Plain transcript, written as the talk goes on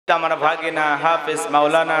আমার ভাগিনা হাফেজ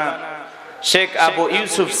মাওলানা শেখ আবু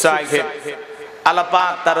ইউসুফ সাহেব, আল্লাহ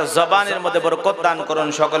পাক তার জবানের মধ্যে বরকত দান করুন,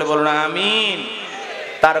 সকলে বলুন আমিন।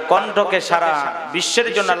 তার কণ্ঠকে সারা বিশ্বের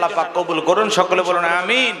জন্য আল্লাহ পাক কবুল করুন, সকলে বলুন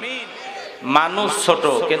আমিন। মানুষ ছোট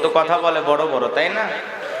কিন্তু কথা বলে বড় বড়, তাই না?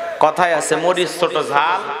 কথায় আছে মরিচ ছোট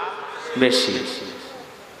ঝাল বেশি।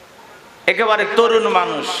 একেবারে তরুণ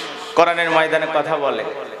মানুষ কোরআনের ময়দানে কথা বলে,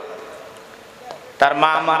 তার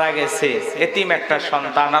মা মারা গেছে, এতিম একটা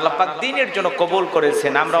সন্তান, আল্লাহ পাক দ্বীনের জন্য কবুল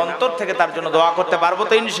করেছেন। আমরা অন্তর থেকে তার জন্য দোয়া করতে পারবো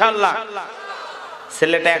তো ইনশাআল্লাহ?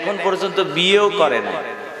 ছেলেটা এখন পর্যন্ত বিয়েও করে না,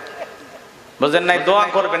 বুঝেন নাই? দোয়া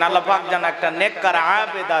করবেন আল্লাহ পাক যেন একটা নেককার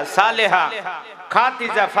আবেদা সালেহা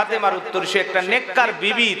খাদিজা ফাতেমার উত্তর সে একটা নেককার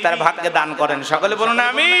বিবি তার ভাগ্যে দান করেন, সকলে বলুন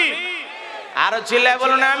আমিন। আরো চিল্লায়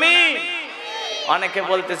বলুন আমিন। অনেকে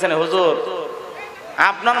বলতেছেন হুজুর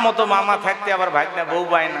আপনার মতো মামা থাকতে আবার ভাগ্নে বউ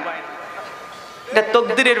পায় না, এটা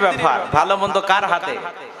তকদিরের ব্যাপার, ভালো মন্দ কার হাতে?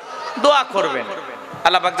 দোয়া করবেন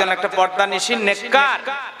আল্লাহ পাক যেন একটা পর্দা নিশিন নেককার,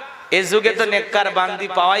 এই যুগে তো নেককার বান্দি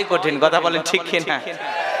পাওয়াই কঠিন, কথা বলেন ঠিক কিনা?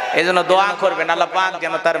 এই জন্য দোয়া করবেন আল্লাহ পাক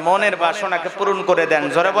যেন তার মনের বাসনাকে পূরণ করে দেন,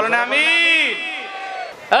 জোরে বলেন আমিন।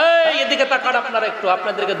 এই এদিকে তাকান আপনারা একটু,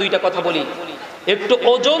 আপনাদেরকে দুইটা কথা বলি, একটু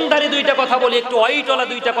ওজনদারি দুইটা কথা বলি, একটু ওয়াইটওয়ালা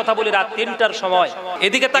দুইটা কথা বলি। রাত 3টার সময়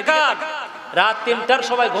এদিকে তাকান, রাত 3টার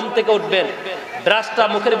সময় ঘুম থেকে উঠবেন, ব্রাশটা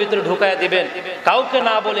মুখের ভিতরে ঢুকায়া দিবেন, কাউকে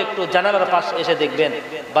না বলে একটু জানালার পাশে এসে দেখবেন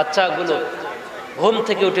বাচ্চাগুলো ঘুম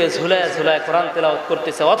থেকে উঠে ঝুলায় ঝুলায় কোরআন তেলাওয়াত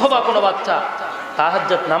করতেছে, অথবা কোনো বাচ্চা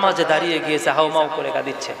তাহাজ্জুদ নামাজে দাঁড়িয়ে গিয়েছে হাউমাউ করে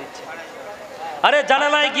কাঁদিচ্ছে। আরে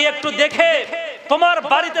জানালায় গিয়ে একটু দেখে, তোমার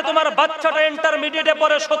বাড়িতে তোমার বাচ্চাটা ইন্টারমিডিয়েটে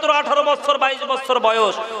পড়ে, 17-18 বছর 22 বছর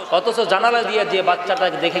বয়স, অথচ জানালা দিয়ে যে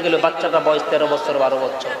বাচ্চাটাকে দেখে গেল বাচ্চাটা বয়স 13 বছর 12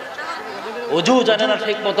 বছর, ওযু জানে না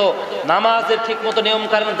ঠিক মতো, নামাজের ঠিক মতো নিয়ম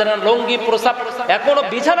কানুন জানে না, লঙ্গি প্রসাব এখনো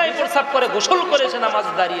বিছানায় প্রসাব করে, গোসল করে এসে নামাজ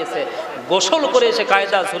দাঁড়িয়েছে, গোসল করে এসে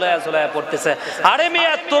কায়দা ঝুলায়া ঝুলায়া পড়তেছে। আরে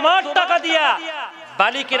মিয়া তোমার টাকা দিয়া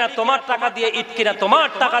বালি কিনা, তোমার টাকা দিয়ে ইট কিনা, তোমার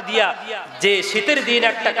টাকা দিয়া যে শীতের দিন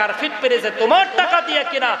একটা কার্পেট পেরেছে, তোমার টাকা দিয়ে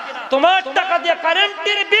কিনা, তোমার টাকা দিয়ে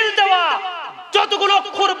কারেন্টের বিল দেওয়া, যতগুলো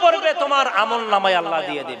অক্ষর পড়বে তোমার আমলনামায় আল্লাহ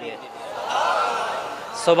দিয়ে দিবে।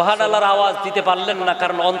 সুবহানাল্লাহর আওয়াজ দিতে পারলেন না,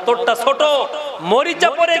 কারণ অন্তরটা ছোট, মরিচা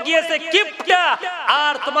পড়ে গিয়েছে কিপটা,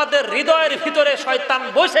 আর তোমাদের হৃদয়ের ভিতরে শয়তান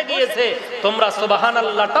বসে গিয়েছে। তোমরা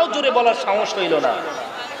সুবহানাল্লাহটাও জোরে বলার সাহস হইল না।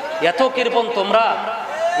 এত কৃপণ তোমরা,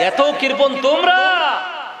 এত কৃপণ তোমরা,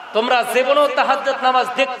 তোমরা জীবনেও তাহাজ্জুদ নামাজ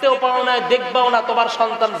দেখতেও পাও না, দেখবাও না। তোমার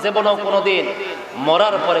সন্তান জীবনেও কোনোদিন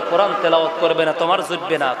মরার পরে কোরআন তেলাওয়াত করবে না, তোমার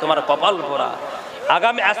জুটবে না, তোমার কপাল ভরা।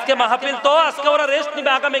 আগামী আজকে মাহফিল তো, আজকে ওরা রেস্ট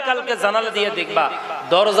নিবে, আগামী কালকে জানালা দিয়ে দেখবা,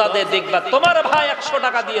 দরজা দিয়ে দেখবা তোমার ভাই 100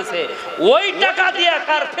 টাকা দিয়েছে, ওই টাকা দিয়ে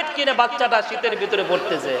কার্পেট কিনে বাচ্চাটা শীতের ভিতরে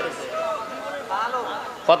পড়তেছে।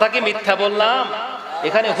 কথা কি মিথ্যা বললাম?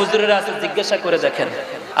 এখানে হুজুরেরা আছে, জিজ্ঞাসা করে দেখেন।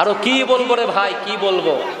 আরো কি বলবো রে ভাই, কি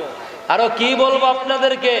বলবো, আরো কি বলবো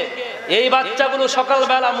আপনাদেরকে? এই বাচ্চাগুলো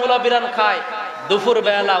সকালবেলা মুলা বিরান খায়, দুপুর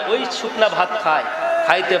বেলা ওই শুকনা ভাত খায়,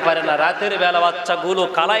 খাইতে পারে না। রাতের বেলা বাচ্চাগুলো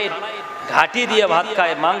কালাই ঘাটি দিয়ে ভাত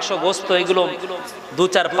খায়, মাংস গোস্ত এগুলো 2,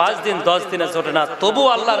 4, 5 দিন 10 দিনে জোটে না, তবু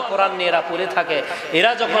আল্লাহর কোরআন নিয়ে এরা পড়ে থাকে।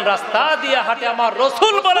 এরা যখন রাস্তা দিয়ে হাঁটে, আমার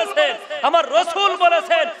রাসূল বলেছেন, আমার রাসূল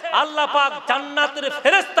বলেছেন আল্লাহ পাক জান্নাতের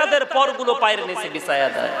ফেরেশতাদের পরগুলো পায়ের নিচে বিছায়া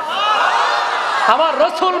দেয়। আমার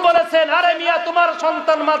রাসূল বলেছেন, আরে মিয়া তোমার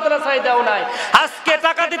সন্তান মাদ্রাসায় দাও নাই, আজকে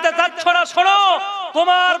টাকা দিতে যাচ্ছ না, শোনো,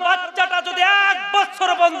 তোমার বাচ্চাটা যদি 1 বছর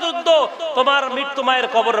পর্যন্ত তোমার মৃত্যু মায়ের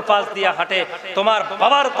কবরের পাশ দিয়ে হাঁটে, তোমার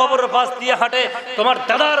বাবার কবরের পাশ দিয়ে হাঁটে, তোমার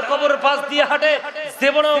দাদার কবরের পাশ দিয়ে হাঁটে,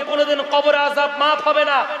 জীবনেও কোনোদিন কবরে আযাব মাফ হবে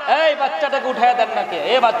না। এই বাচ্চাটাকে উঠায় দেন নাকি?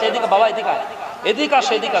 এই বাচ্চা এদিকে, বাবা এদিকে, এদিকে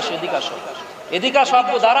আসো, এদিকে আসো, এদিকে আসো, এদিকে আসো,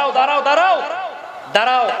 আব্বু দাঁড়াও, দাঁড়াও, দাঁড়াও,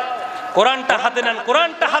 দাঁড়াও, কোরআনটা হাতে নেন,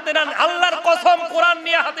 কোরআনটা হাতে নেন, আল্লাহর কসম কোরআন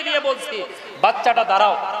নিয়ে হাতে নিয়ে বলছি, বাচ্চাটা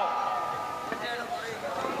দাঁড়াও।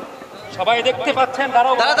 সবাই দেখতে পাচ্ছেন?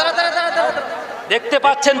 দাঁড়াও, দেখতে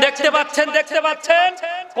পাচ্ছেন, দেখতে পাচ্ছেন, দেখতে পাচ্ছেন?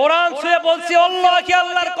 কোরআন ছুঁয়ে বলছি, আল্লাহ কি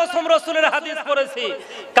আল্লাহর কসম, রাসূলের হাদিস পড়েছি,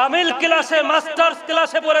 কামিল ক্লাসে, মাস্টার্স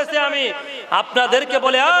ক্লাসে পড়েছি আমি। আপনাদেরকে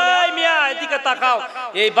বলে, এই মিয়া এদিকে তাকাও,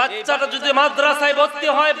 এই বাচ্চাটা যদি মাদ্রাসায় ভর্তি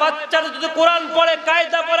হয়, বাচ্চাটা যদি কোরআন পড়ে,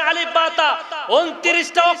 কায়দা পড়ে, আলিফ বা তা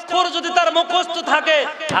 29টা অক্ষর যদি তার মুখস্থ থাকে,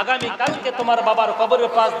 আগামী কালকে তোমার বাবার কবরের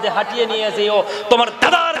পাশ দিয়ে হাঁটিয়ে নিয়ে যেও, তোমার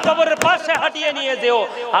দাদার কবরের পাশে হাঁটিয়ে নিয়ে যেও।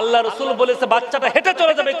 আল্লাহ রাসূল বলেছে বাচ্চাটা হেঁটে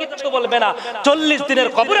চলে যাবে, কিচ্ছু বলবে না, 40 দিনের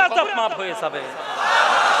কবরে আযাব মাফ হয়ে যাবে।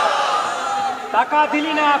 টাকা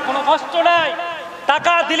দিলি না কোনো কষ্ট নাই,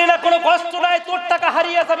 টাকা দিলি না কোনো কষ্ট নাই, তোর টাকা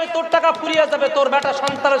হারিয়ে যাবে, তোর টাকা ফুরিয়ে যাবে, তোর বেটা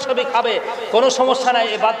সন্তানের ছবি খাবে, কোনো সমস্যা নাই।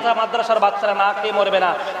 এই বাচ্চা মাদ্রাসার বাচ্চারা না খেয়ে মরবে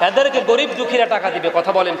না, এদেরকে গরিব দুঃখীরা টাকা দিবে।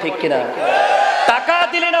 কথা বলেন ঠিক কিনা? টাকা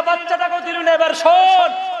দিলি না, বাচ্চাটাকে দিলি না। এবার শোন,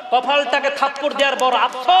 কপালটাকে থাপ্পড় দেওয়ার বড়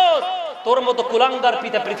আফসোস তোর মতো কুলাঙ্গার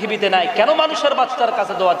পিতা পৃথিবীতে নাই। কেন মানুষের বাচ্চার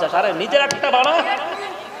কাছে দোয়া চাস? আরে নিজের একটা বাবা,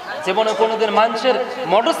 জীবনে কোনোদিন মানুষের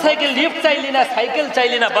মোটরসাইকেল লিফট চাইলি না, সাইকেল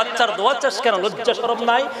চাইলি না, বাচ্চার দোয়া চাস কেন? লজ্জা শরম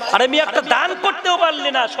নাই? আরে আমি একটা দান করতেও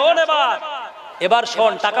পারলি না। শোন এবার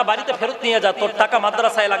শোন, টাকা বাড়িতে ফেরত নিয়ে যা। তোর টাকা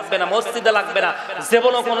মাদ্রাসায় লাগবে না, মসজিদে লাগবে না,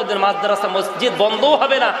 জীবনে কোনোদিন মাদ্রাসা মসজিদ বন্ধও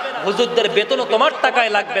হবে না, হুজুরদের বেতনও তোমার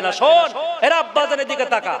টাকায় লাগবে না। শোন, এরা আব্বাজানের দিকে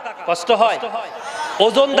টাকা কষ্ট হয়।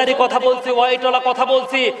 ওজনদারি কথা বলছি, ওয়াইটওয়ালা কথা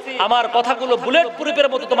বলছি, আমার কথাগুলো বুলেট প্রুফের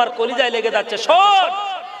মতো তোমার কলিজায় লেগে যাচ্ছে। শোন,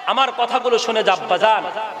 আমার কথাগুলো শুনে যা আব্বাজান,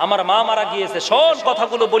 আমার মা মারা গিয়েছে। শোন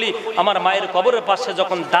কথাগুলো বলি, আমার মায়ের কবরের পাশে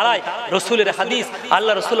যখন দাঁড়ায়, রসুলের হাদিস,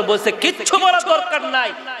 আল্লাহ রসুল বলছে কিচ্ছু বলার দরকার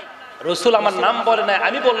নাই। রসুল আমার নাম বলে নাই,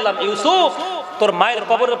 আমি বললাম ইউসুফ তোর মায়ের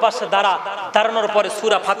কবরের পাশে দাঁড়ানোর পরে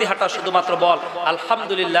সূরা ফাতিহাটা শুধুমাত্র বল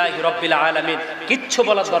আলহামদুলিল্লাহি রাব্বিল আলামিন, কিচ্ছু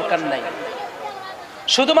বলার দরকার নাই,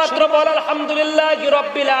 শুধুমাত্র বল আলহামদুলিল্লাহি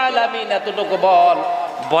রাব্বিল আলামিন, এতটুকু বল।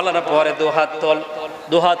 বলার পরে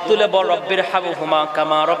দুহাত তুলে বল রব্বির হামহুমা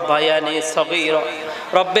কামা রব্বায়ানি সগীরা,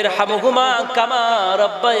 রব্বির হামহুমা কামা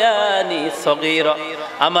রব্বায়ানি সগীরা।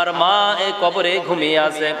 আমার মা এই কবরে ঘুমিয়ে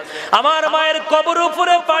আছে, আমার মায়ের কবর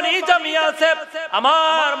উপরে পানি জমিয়ে আছে,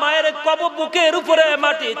 আমার মায়ের কবর বুকের উপরে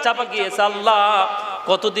মাটি চাপা গিয়েছে। আল্লাহ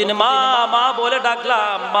কতদিন মা মা বলে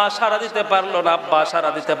ডাকলাম, মা সাড়া দিতে পারলো না, আব্বা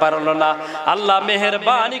সাড়া দিতে পারলো না। আল্লাহ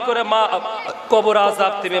মেহেরবানি করে মা কবর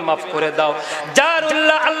আযাব তুমি মাফ করে দাও।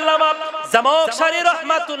 জারুল্লাহ আল্লামা জামশারি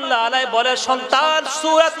রাহমাতুল্লাহ আলাইহি বলে সন্তান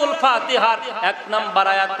সূরাতুল ফাতিহার 1 নাম্বার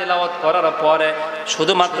আয়াত তেলাওয়াত করার পরে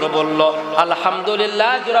শুধুমাত্র বলল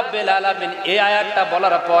আলহামদুলিল্লাহি রাব্বিল আলামিন। এই আয়াতটা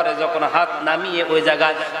বলার পরে যখন হাত নামিয়ে ওই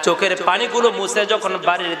জায়গায় চোখের পানিগুলো মুছে যখন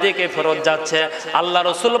বাড়ির দিকে ফেরত যাচ্ছে, আল্লাহ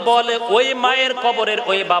রাসূল বলে ওই মায়ের কবরের,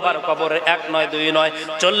 ওই বাবার কবরের 1 নয় 2 নয়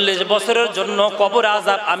 40 বছরের জন্য কবর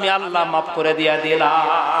আযাব আমি আল্লাহ মাফ করে দিয়ে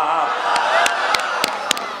দিলাম।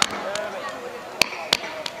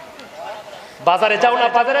 বাজারে যাও না,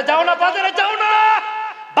 বাজারে যাও না, বাজারে যাও না।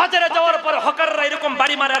 বাজারে যাওয়ার পর হকাররা এরকম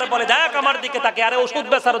বাড়ি মারে আর বলে দেখ আমার দিকে তাকে, আরে ওষুধ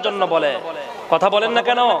বেচার জন্য বলে, কথা বলেন না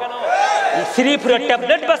কেন? সিরিফুরে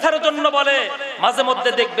ট্যাবলেট বেচার জন্য বলে। মাঝে মধ্যে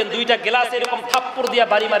দেখবেন 2টা গ্লাস এরকম থাপ্পড় দিয়া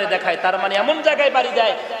বাড়ি মারে দেখায়, তার মানে এমন জায়গায় বাড়ি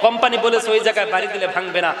দেয় কোম্পানি বলেছে ওই জায়গায় বাড়ি দিলে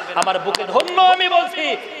ভাঙবে না। আমার বুকে ধন্য, আমি বলছি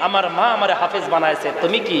আমার মা আমারে হাফেজ বানাইছে।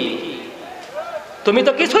 তুমি কি, তুমি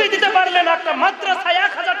তো কিছুই দিতে পারলে না। একটা মাদ্রাসায়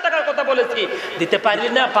 1000 টাকার কথা বলেছি, দিতে পারলি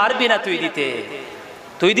না, পারবি না।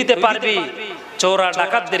 তুই দিতে পারবি চোরা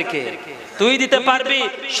ডাকাতদেরকে, তুই দিতে পারবি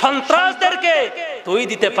সন্ত্রাসদেরকে, তুই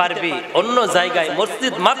দিতে পারবি অন্য জায়গায়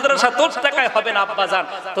মসজিদ মাদ্রাসা তোর টাকায় হবে না। আব্বাজান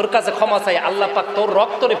তোর কাছে ক্ষমা চাই, আল্লাহ পাক তোর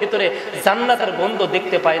রক্তের ভিতরে জান্নাতের গন্ধ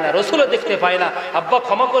দেখতে পায় না, রসুলও দেখতে পায় না। আব্বা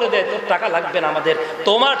ক্ষমা করে দে, তোর টাকা লাগবে না আমাদের।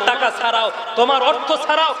 তোমার টাকা ছাড়াও, তোমার অর্থ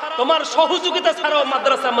ছাড়াও, তোমার সহযোগিতা ছাড়াও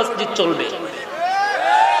মাদ্রাসা মসজিদ চলবে।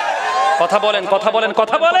 কথা বলেন, কথা বলেন,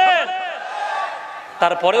 কথা বলেন।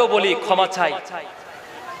 তারপরেও বলি ক্ষমা চাই,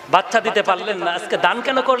 বাচ্চা দিতে পারলেন না, আজকে দান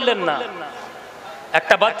কেন করলেন না?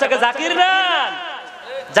 একটা বাচ্চাকে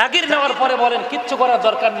জাগির নেওয়ার পরে বলেন কিচ্ছু করার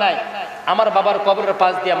দরকার নাই, আমার বাবার কবরের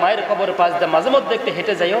পাশ দিয়া, মায়ের কবরের পাশ দিয়া মাঝে মধ্যে একটু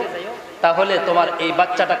হেঁটে যাইও, তাহলে তোমার এই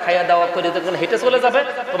বাচ্চাটা খাইয়া দাওয়া করে যখন হেঁটে চলে যাবে,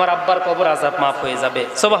 তোমার আব্বার কবর আযাব মাফ হয়ে যাবে।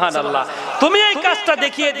 সুবহানাল্লাহ। তুমি এই কাজটা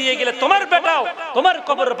দেখিয়ে দিয়ে গেলে তোমার বেটাও তোমার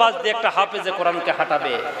কবরের পাশ দিয়ে একটা হাফেজে কোরআনকে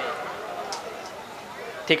হাঁটাবে।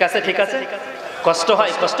 ঠিক আছে, ঠিক আছে। কষ্ট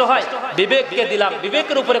হয়, কষ্ট হয়। বিবেককে দিলাম,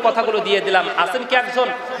 বিবেকের উপরে কথাগুলো দিয়ে দিলাম। আছেন কি একজন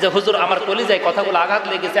যে হুজুর আমার কলিজায় কথাগুলো আঘাত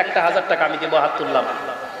লেগেছে, 1000 টাকা আমি দেবো, হাত তুললাম?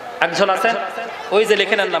 একজন আছেন? ওই যে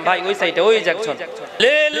লিখে আনলাম ভাই, ওই সাইডে ওই যে একজন।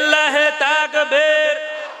 লিল্লাহি তাকবীর।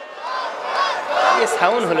 এই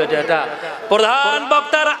সাউন্ড হলো এটা। প্রধান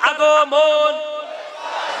বক্তার আগমন,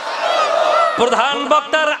 প্রধান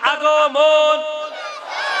বক্তার আগমন,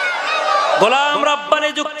 গোলাম রব্বানি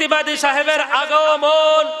যুক্তিবাদী সাহেবের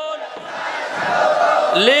আগমন।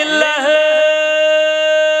 লিল্লাহি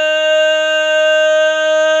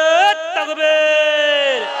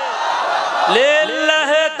তাকবীর,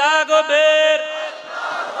 লিল্লাহি তাকবীর।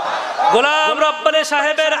 গোলাম রব্বানি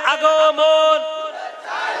সাহেবের আগমন,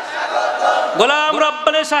 গোলাম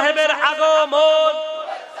রব্বানি সাহেবের আগমন।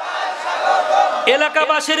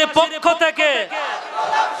 এলাকাবাসীর পক্ষ থেকে,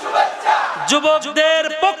 যুবকদের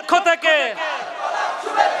পক্ষ থেকে,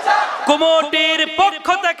 কমিটির পক্ষ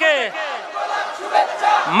থেকে,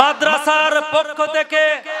 মাদ্রাসার পক্ষ থেকে,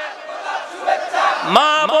 মা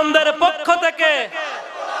বোনদের পক্ষ থেকে,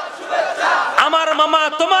 আমার মামা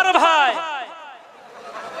তোমার ভাই।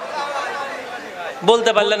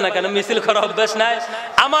 বলতে পারলেন না কেন? মিছিল করার অভ্যাস নাই।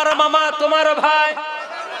 আমার মামা তোমার ভাই।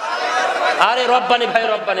 আরে রব্বানি ভাই,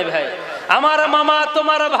 রব্বানি ভাই, আমার মামা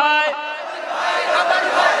তোমার ভাই,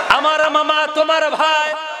 আমার মামা তোমার ভাই।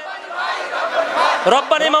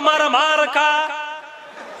 রব্বানি মামার মার্কা,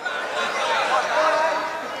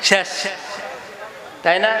 শেষ,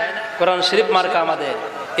 তাই না? কোরআন শরীফ মার্কা আমাদের,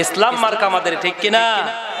 ইসলাম মার্কা আমাদের, ঠিক কিনা?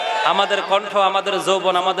 আমাদের কণ্ঠ, আমাদের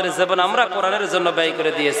যৌবন, আমাদের জীবন আমরা কোরআনের জন্য ব্যয়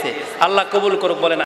করে দিয়েছি। আল্লাহ কবুল করুক, বলেন